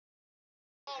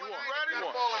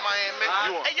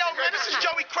Hey, yo, man, this is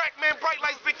Joey Crack, man. Bright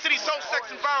Lights, Big City, Soul,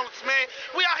 Sex, and Violence, man.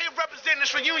 We out here representing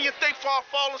this reunion thing for our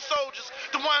fallen soldiers,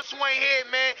 the ones who ain't here,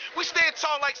 man. We stand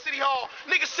tall like City Hall.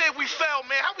 Niggas said we fell,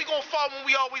 man. How we gonna fall when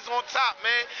we always on top,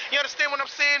 man? You understand what I'm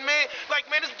saying, man? Like,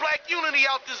 man, there's black unity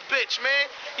out this bitch, man.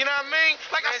 You know what I mean?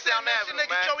 Like I said, man, this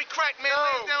nigga Joey Crack, man,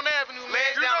 Lansdowne Avenue,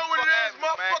 man. You know what it is,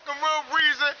 motherfucking real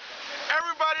reason.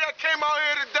 Everybody that came out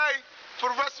here today, for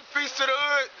the rest in peace to the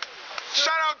hood.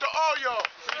 Shout out to all y'all.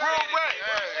 Real rap.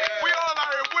 We all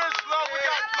out here. Winslow, we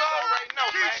got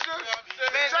Glow, Keisha,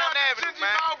 Lansdowne Avenue,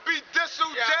 man. B. Dissel,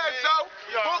 Jazzo,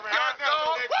 Hook got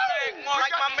Dog.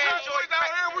 Like my man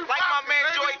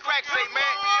Joey Crack say,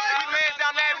 man. We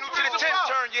Lansdowne Avenue to the 10th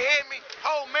turn, you hear me?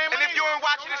 Oh, man. And if you ain't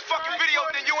watching this fucking video,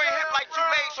 then you ain't hip like two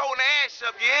legs holding the ass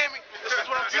up, you hear me? This is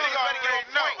what I'm telling you. You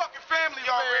already know. Fucking family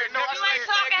already know. You ain't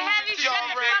talking heavy shit,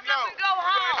 fuck up and go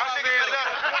home. I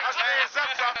stands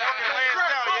up to our fucking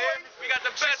Lansdowne, yeah? We got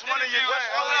the best One of you,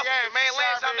 man,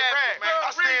 Lansdowne Avenue, man.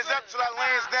 I stands up till I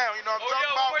Lansdowne, you know what I'm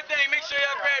talking about? One more thing, make sure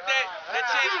y'all grab that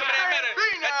change from that matter.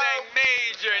 That thing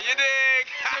major, you dig?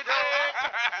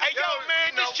 Hey, yo,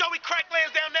 man, this Joey Crack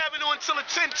Lansdowne Avenue until the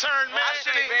 10 turn, man.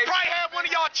 Probably had one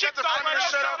of y'all chicks on my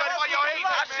show while y'all hating.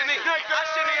 I shouldn't even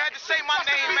had to say my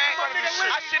name, man.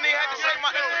 I shouldn't even had to say my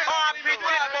R.I.P.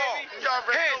 Pitbull. You know what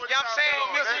I'm saying?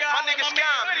 My nigga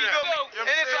Scam, you feel me? And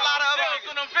there's a lot of other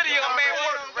man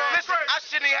work. Listen, I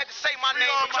shouldn't even had to say my name,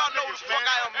 but y'all know who the fuck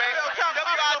I am, man.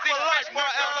 WIZ Space Bar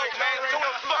LO, man. So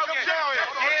the fuck in.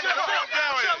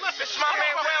 This is my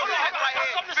man Well right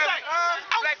here.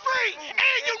 I'm free,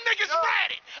 and you niggas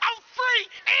ratted. I'm free,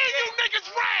 and you niggas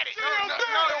ratted.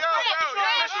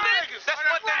 That's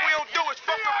one thing we don't do is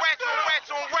fuck with rats on rats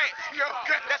on rats.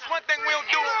 That's one thing we don't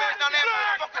do in Lansdowne Avenue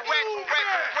is fuck with rats on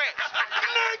rats on rats.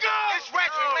 It's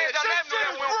rats on Lansdowne Avenue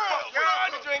that we don't fuck with.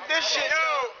 Y'all drink this shit.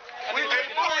 We drink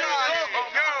more than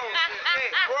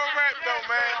Real rap though,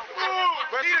 man.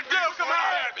 Rest in peace,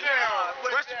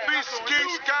 Rest in peace, Ski,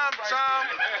 Scam, Tom,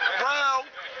 Brown,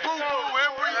 Boo Boo,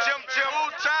 Embry, Jim,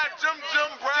 Ty, Jim,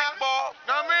 Brown. Know what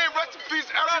I mean? Rest in peace,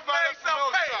 everybody.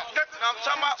 I'm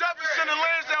talking about Jefferson and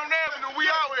Lansdowne Avenue. We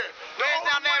out here.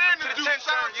 Lansdowne Avenue to the 10th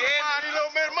turn. You hear me? You know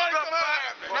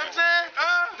what I'm saying?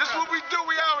 This is what we do.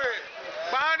 We out here.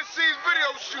 Behind the scenes video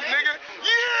shoot, nigga.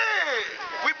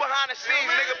 Yeah! We behind the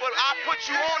scenes, nigga, but I put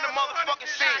you on the motherfucking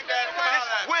scene. This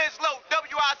is Winslow,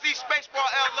 WIZ Space Bar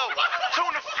LO.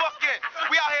 Tune the fuck in.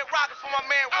 We out here rocking for my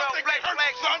man Well, Black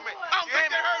Flag Movement. You hear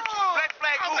me? Black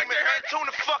Flag Movement, man. Tune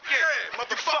the fuck in.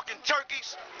 You fucking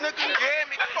turkeys. You hear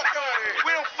me?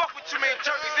 We don't fuck with too many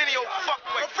turkeys any old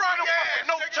fucking way. We don't fuck with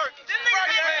no turkeys.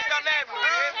 Lansdowne Avenue, you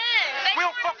hear me? We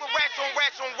don't fuck with rats on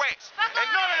rats on rats. And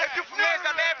if you from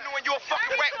Lansdowne Avenue and you're a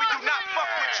fucking rat, we do not fuck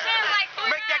with you.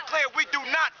 Make that clear, we do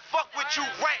not fuck with you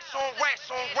rats on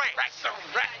rats on rats. Rats on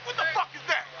rats. What the fuck is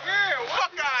that? Yeah,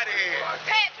 fuck out of here.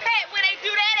 Pet, where they do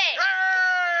that at?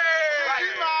 Hey,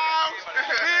 Miles.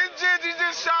 Me and Gingy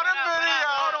just shot a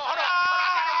video. Hold on.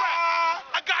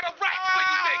 I got a rap for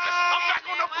you niggas. I'm back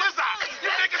on the blizzard. You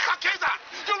niggas suck his eye.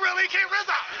 You really can't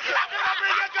rizza. I put up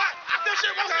in your gut. This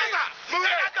shit was rizza. And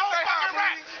I don't fucking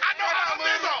rap. I know how to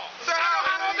bizzle.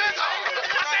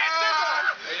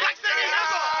 Like City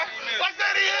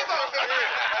Hizzle.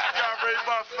 Y'all ready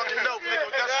motherfucking dope, nigga.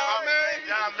 That's what I mean.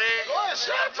 Y'all mean. What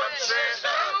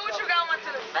you got one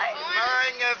to the face?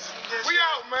 We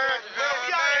out, man.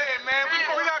 We out here, man.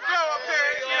 We got Glow up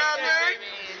there. You know what I mean?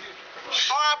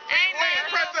 R.I.P. Lean.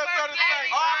 Press up on the thing.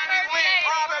 R.I.P. Lean.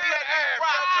 R.I.P. that ass.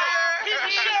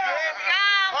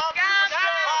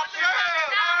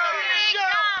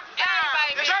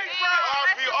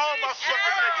 R.I.P. all my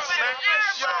fucking niggas, man.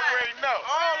 Y'all already know.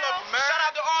 All of them, man. Shout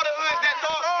out to all the hoods that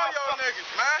lost all y'all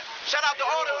niggas, man. Shout out to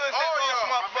all the hoods that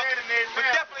lost motherfuckers. But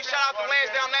definitely shout out to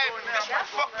Lansdowne Avenue. This what the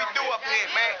fuck we do up here,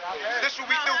 man. This what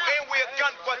we do, and we're a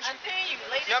gun butcher. You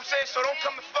know what I'm saying? So don't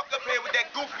come and fuck up here with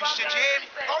that goofy shit, you hear me?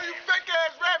 All you fake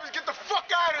ass rappers, get the fuck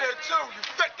out of here too. You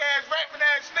fake ass rapping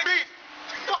ass niggas.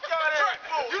 Fuck out of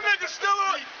here. You niggas still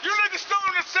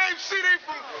on the same CD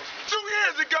from 2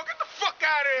 years ago. Get the fuck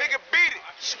out of here. Nigga, beat it.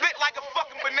 Split like a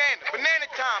fucking banana. Banana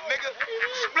time, nigga.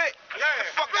 Split. Get the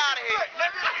fuck out of here.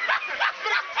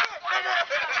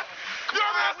 Yo,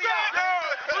 man,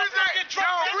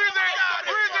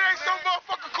 Reason ain't some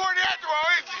motherfucking corny after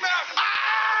all, is he?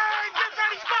 Get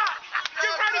ready, spot.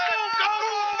 Get ready, move, go.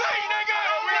 Move, nigga.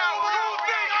 We out,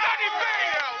 Sunny B.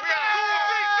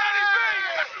 Sunny B.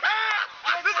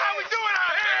 This is how we do it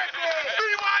out here.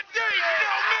 BYD, you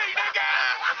know me, nigga.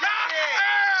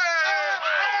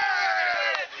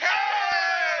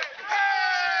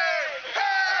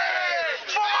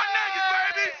 For my niggas,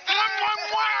 baby.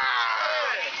 111.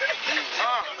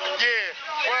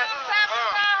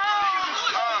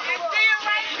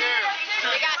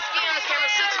 They got Ski on the camera,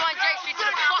 61 Drake Street to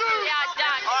the fucking y'all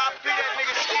done. R.I.P. that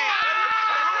nigga Ski.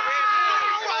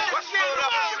 What's stood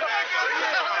up?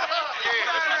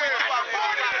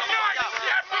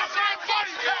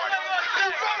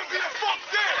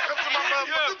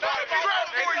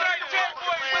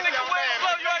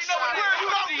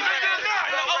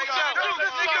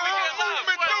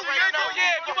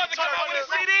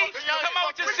 Come out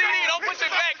with your CD, don't push it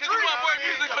back, cause you want more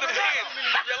music for the fans.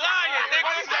 You're lying,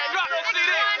 nigga. Drop the CD.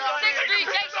 63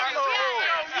 Drake Street.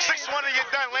 6-1 of you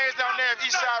done, lands down there,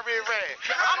 east side red red.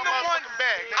 I'm the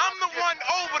one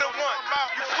over the one.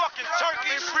 You fucking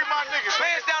turkeys, free my niggas.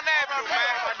 Lands down the avenue,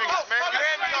 man. My niggas, man. You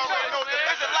hear me? You already know that.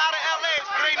 There's a lot of LAs,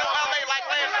 but ain't no LA like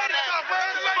lands down there.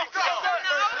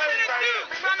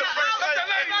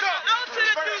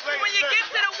 When you get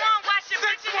to the one, watch your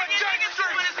bitches and your niggas,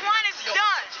 when it's one, it's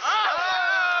done.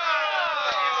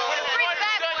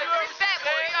 Free fat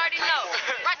boy, you already know.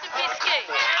 Rest in peace, Ski.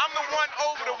 I'm the one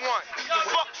over the one.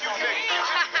 Fuck you, nigga.